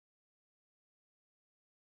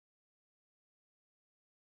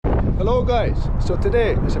Hello guys, so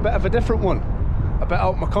today it's a bit of a different one, a bit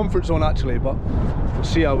out of my comfort zone actually, but we'll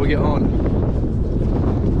see how we get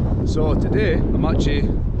on. So today I'm actually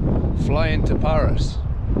flying to Paris.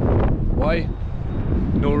 Why?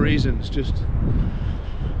 No reasons, just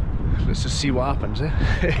let's just see what happens, eh?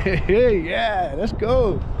 Hey, yeah, let's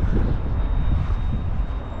go.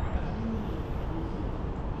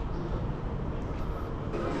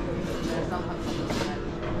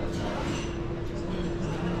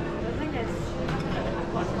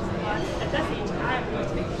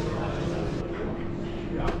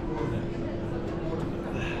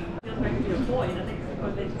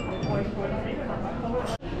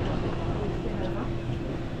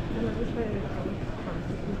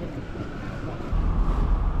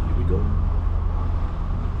 Here we go.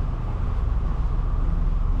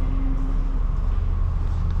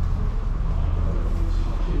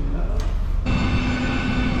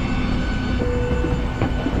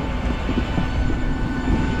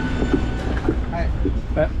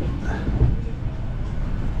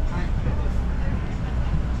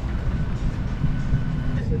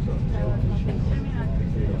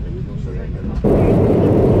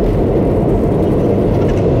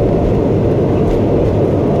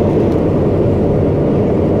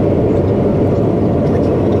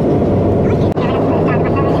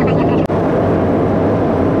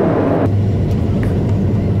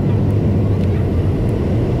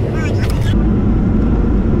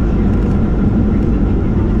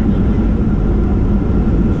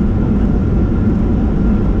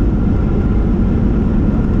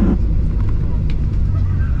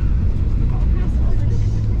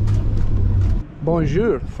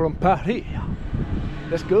 Bonjour from Paris.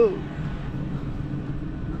 Let's go.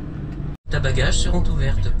 Ta bagages seront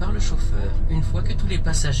ouvertes par le chauffeur une fois que tous les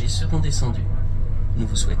passagers seront descendus. Nous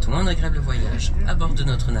vous souhaitons un agréable voyage à bord de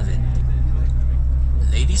notre navette.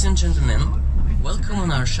 Ladies and gentlemen, welcome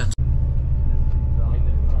on our shuttle.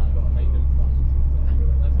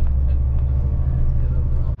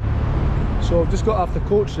 So I've just got off the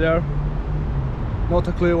coach there. Not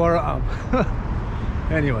a clue where I am.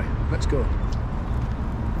 Anyway, let's go.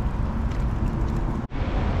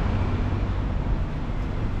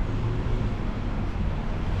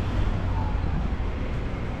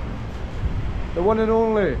 The one and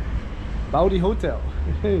only Bowdy Hotel.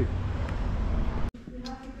 Hey.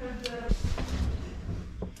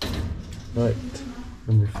 Right,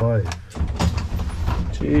 number 5.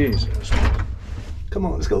 Jesus. Come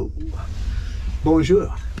on, let's go. Bonjour.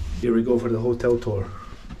 Here we go for the hotel tour.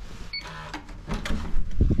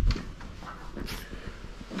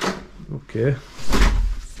 Okay.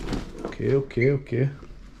 Okay.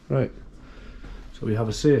 Right. So we have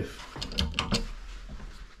a safe.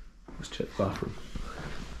 Let's check the bathroom.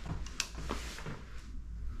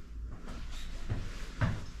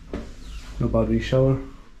 Not bad, wee shower.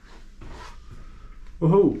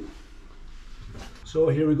 Woohoo! So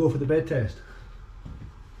here we go for the bed test.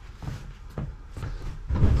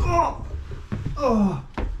 Oh! Oh!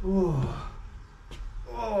 Oh!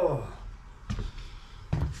 Oh!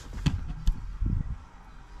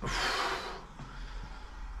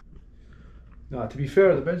 Nah, to be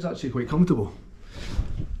fair, the bed's actually quite comfortable.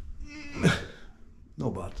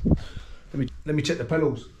 Not bad. Let me check the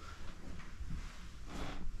pillows.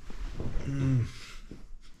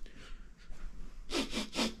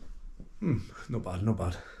 Not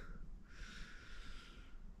bad.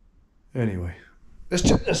 Anyway, let's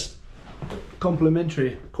check this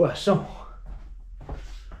complimentary croissant.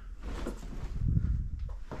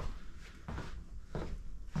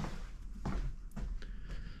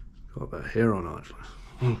 Got a bit of hair on it actually.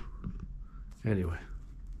 Anyway.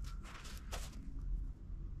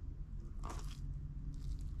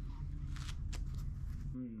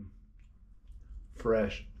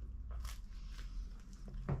 Fresh.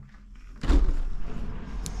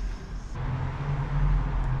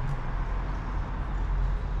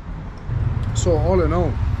 So all in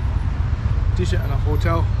all, decent enough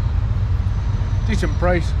hotel, decent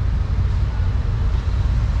price.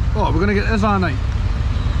 Oh, we're gonna get this all night.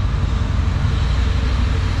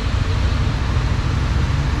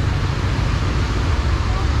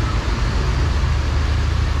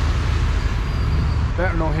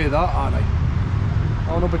 Better not hear that all night.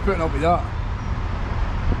 I'll not be putting up with that.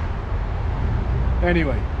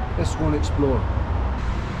 Anyway, let's go and explore.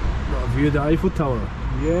 Got a view of the Eiffel Tower.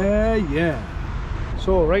 Yeah.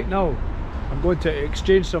 So right now, I'm going to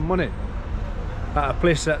exchange some money at a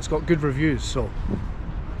place that's got good reviews, so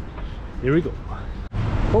here we go.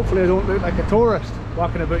 Hopefully I don't look like a tourist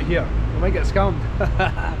walking about here. I might get scammed.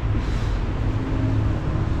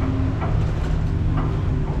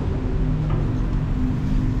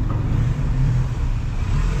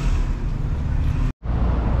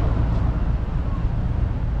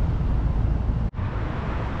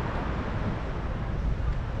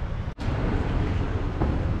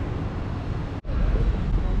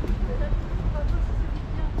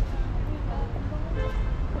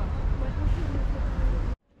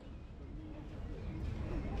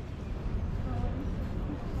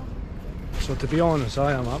 So to be honest,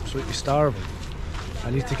 I am absolutely starving.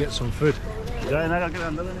 I need to get some food.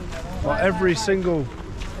 But every single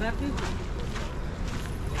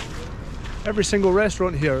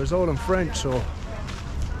restaurant here is all in French, so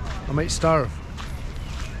I might starve.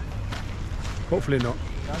 Hopefully not.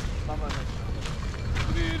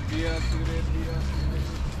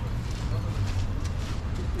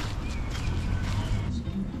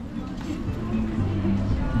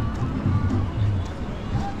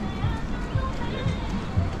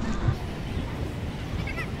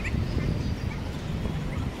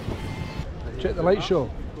 Check the light show.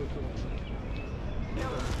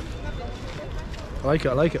 I like it,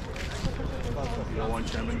 I like it.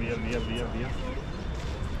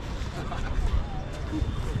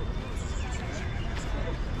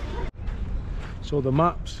 So the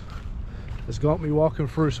maps has got me walking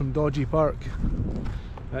through some dodgy park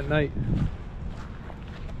at night.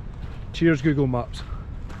 Cheers Google Maps.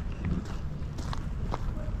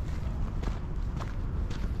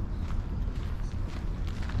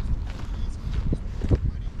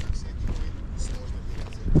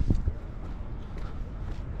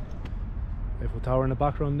 Eiffel Tower in the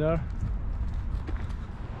background there.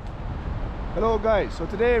 Hello guys, so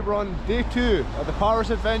today we're on day 2 of the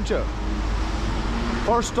Paris adventure.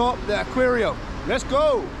 First stop, the aquarium. Let's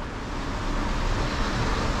go!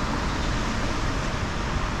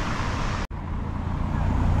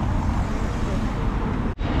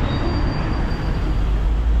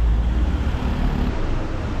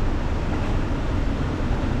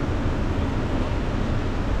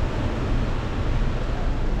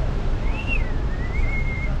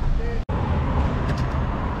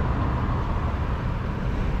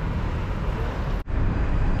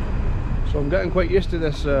 So I'm getting quite used to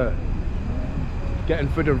this getting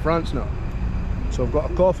food in France now. So I've got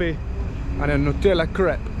a coffee and a Nutella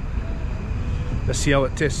crepe. Let's see how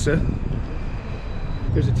it tastes.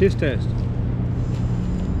 Here's a taste test.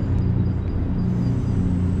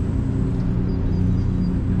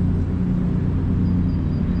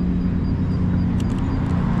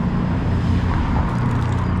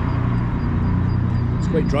 It's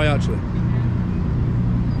quite dry actually.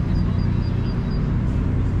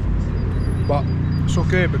 But it's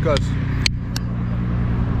okay because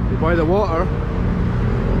we're by the water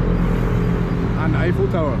and the Eiffel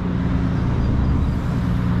Tower.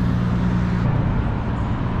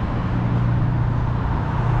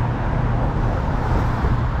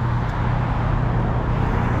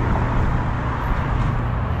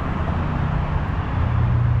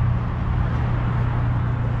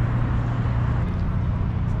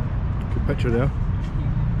 Good picture there.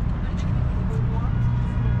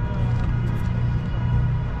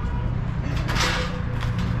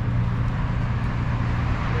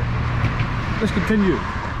 Let's continue.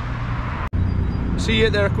 See you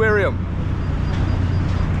at the aquarium.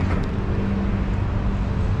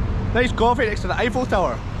 Nice coffee next to the Eiffel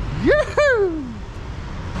Tower. Yoo-hoo!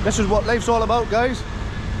 This is what life's all about, guys.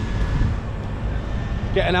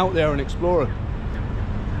 Getting out there and exploring.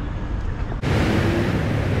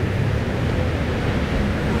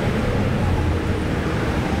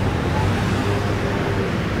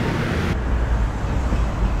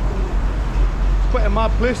 Quite a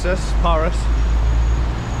mad place this, Paris.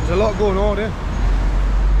 There's a lot going on here.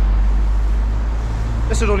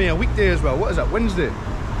 This is only a weekday as well. What is it? Wednesday?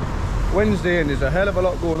 Wednesday, and there's a hell of a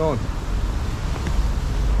lot going on.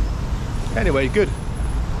 Anyway, good.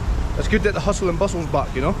 It's good that the hustle and bustle's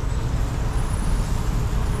back, you know?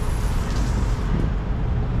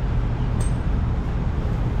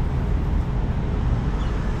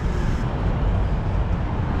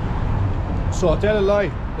 So I'll tell a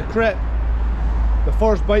lie, the crepe, the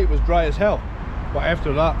first bite was dry as hell, but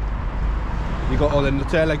after that you got all the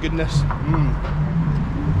Nutella goodness.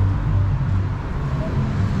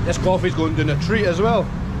 This coffee's going down a treat as well.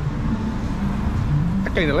 I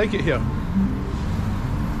kind of like it here.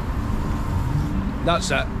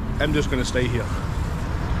 That's it, I'm just going to stay here.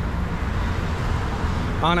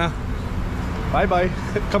 Anna, bye bye,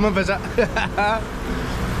 come and visit.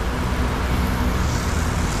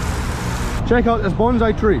 Check out this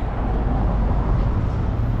bonsai tree.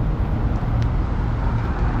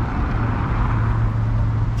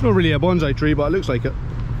 It's not really a bonsai tree, but it looks like it.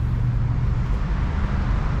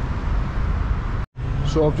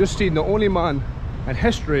 So I've just seen the only man in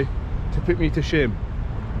history to put me to shame.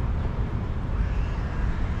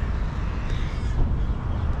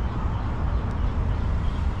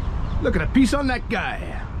 Look at the piece on that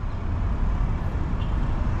guy.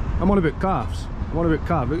 I'm on about calves. I'm on about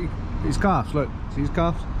calves. Look, his calves, look. See his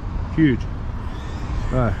calves? Huge.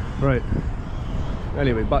 Right.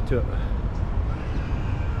 Anyway, back to it.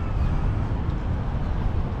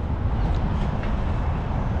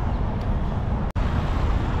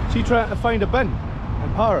 See, trying to find a bin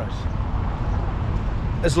in Paris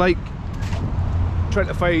is like trying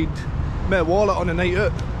to find my wallet on a night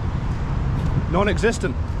out.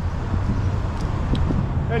 Non-existent.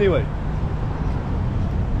 Anyway.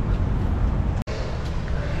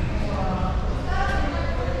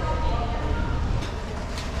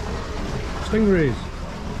 Stingrays.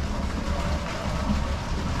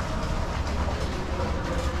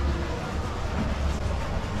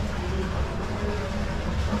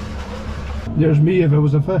 There's me if I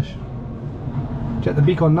was a fish. Check the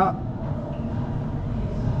beak on that.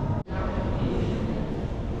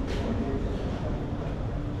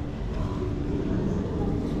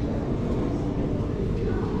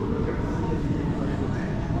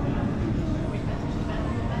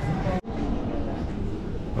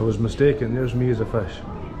 I was mistaken, there's me as a fish.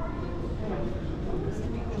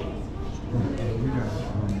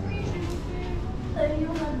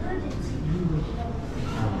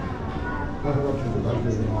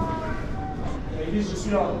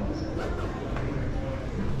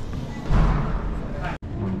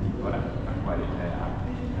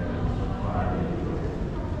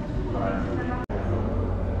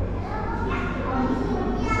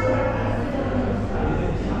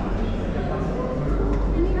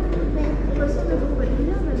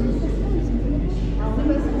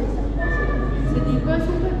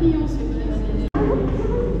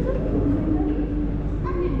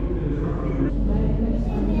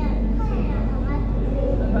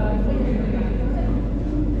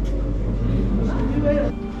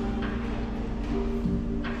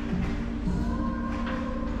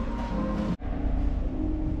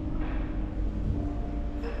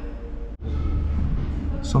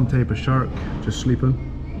 Some type of shark just sleeping.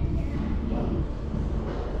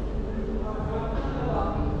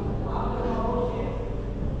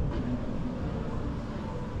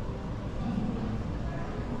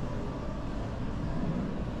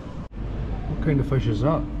 What kind of fish is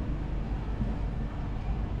that?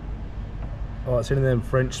 Oh, it's one of them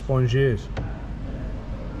French sponges.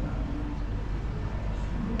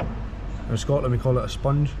 In Scotland we call it a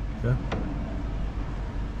sponge, yeah.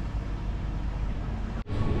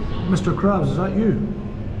 Mr. Krabs, is that you?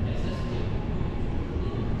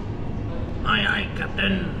 Aye aye,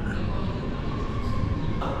 Captain.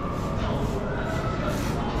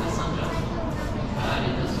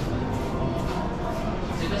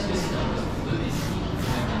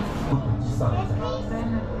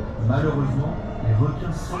 Malheureusement, les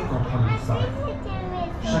requins sont en train de disparaître.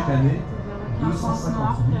 Chaque année,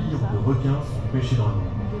 250 millions de requins sont pêchés dans le monde.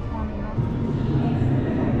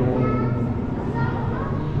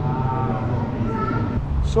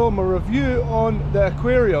 So my review on the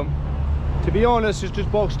aquarium, to be honest, is just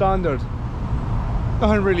bog standard.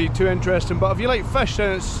 Nothing really too interesting, but if you like fish,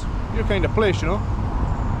 then it's your kind of place, you know.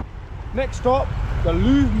 Next stop, the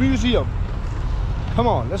Louvre Museum. Come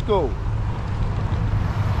on, let's go.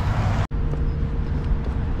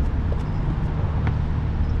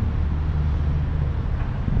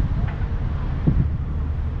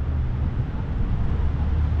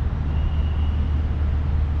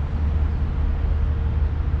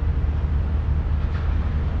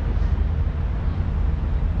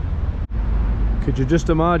 Could you just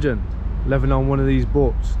imagine living on one of these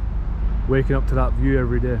boats, waking up to that view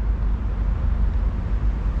every day?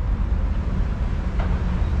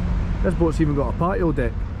 This boat's even got a patio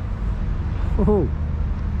deck. Oh,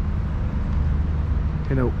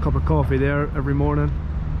 you know, cup of coffee there every morning.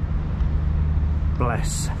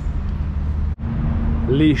 Bless.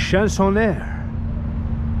 Les chansonniers.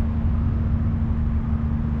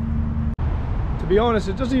 To be honest,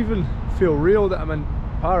 it doesn't even feel real that I'm in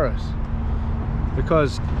Paris,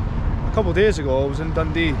 because a couple of days ago I was in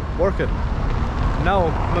Dundee working, and now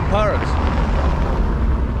I'm in Paris.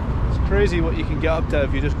 It's crazy what you can get up to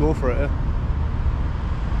if you just go for it, eh?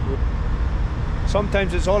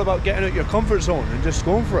 Sometimes it's all about getting out your comfort zone and just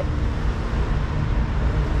going for it.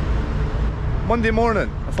 Monday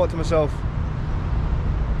morning I thought to myself,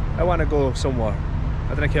 I want to go somewhere.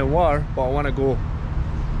 I don't care where, but I want to go.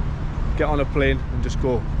 Get on a plane and just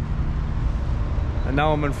go. And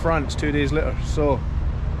now I'm in France 2 days later, so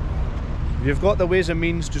if you've got the ways and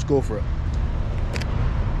means, just go for it.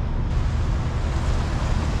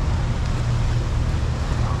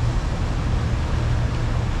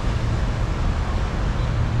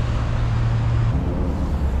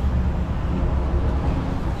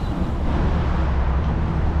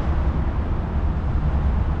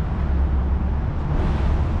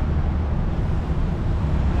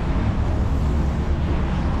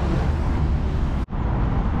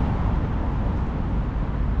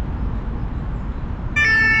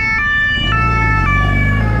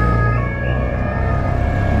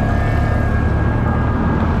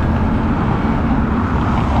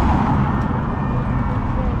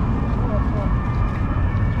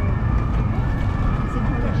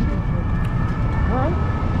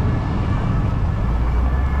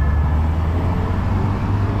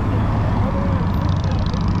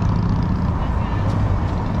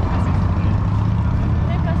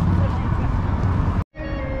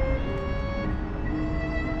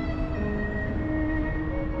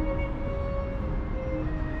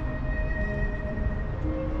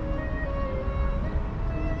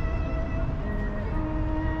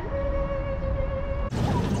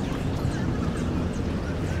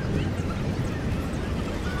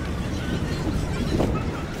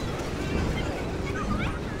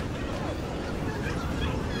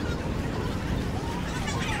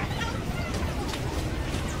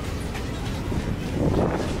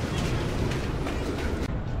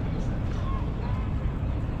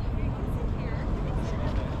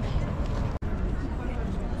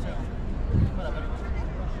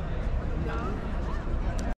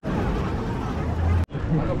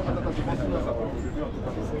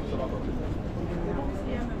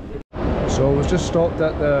 So I was just stopped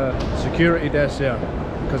at the security desk there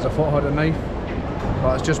because I thought I had a knife,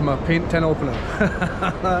 but it's just my paint tin opener.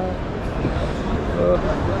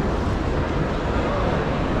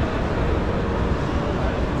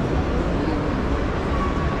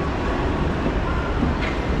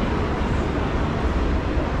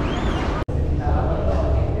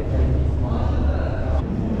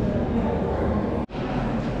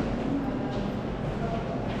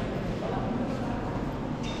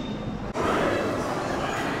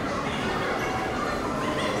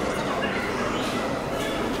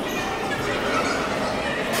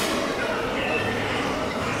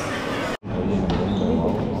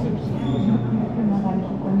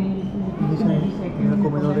 En el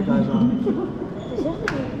comedor de casa.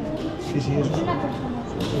 Sí, sí, eso.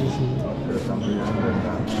 Sí, sí.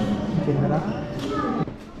 ¿Quién verá?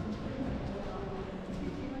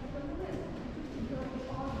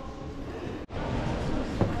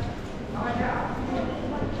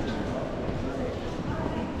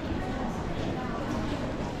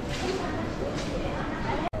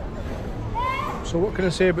 So what can I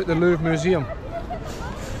say about the Louvre Museum?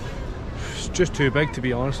 It's just too big, to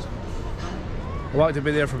be honest. I wanted to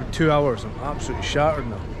be there for about 2 hours. I'm absolutely shattered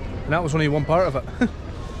now. And that was only one part of it.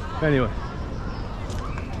 Anyway.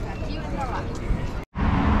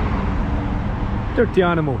 Dirty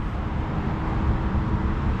animal.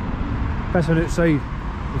 Pissing outside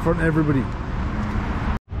in front of everybody.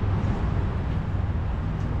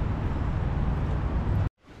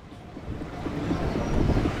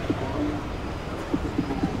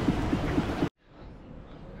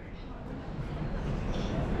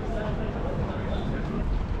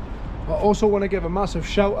 I also want to give a massive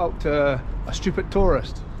shout out to a stupid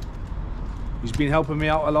tourist. He's been helping me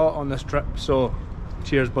out a lot on this trip, so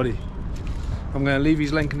cheers buddy. I'm going to leave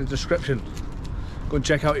his link in the description. Go and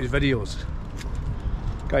check out his videos.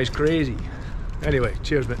 Guy's crazy. Anyway,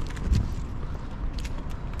 cheers mate.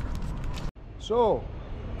 So,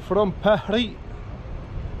 from Paris,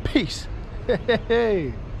 peace.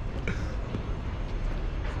 Hey.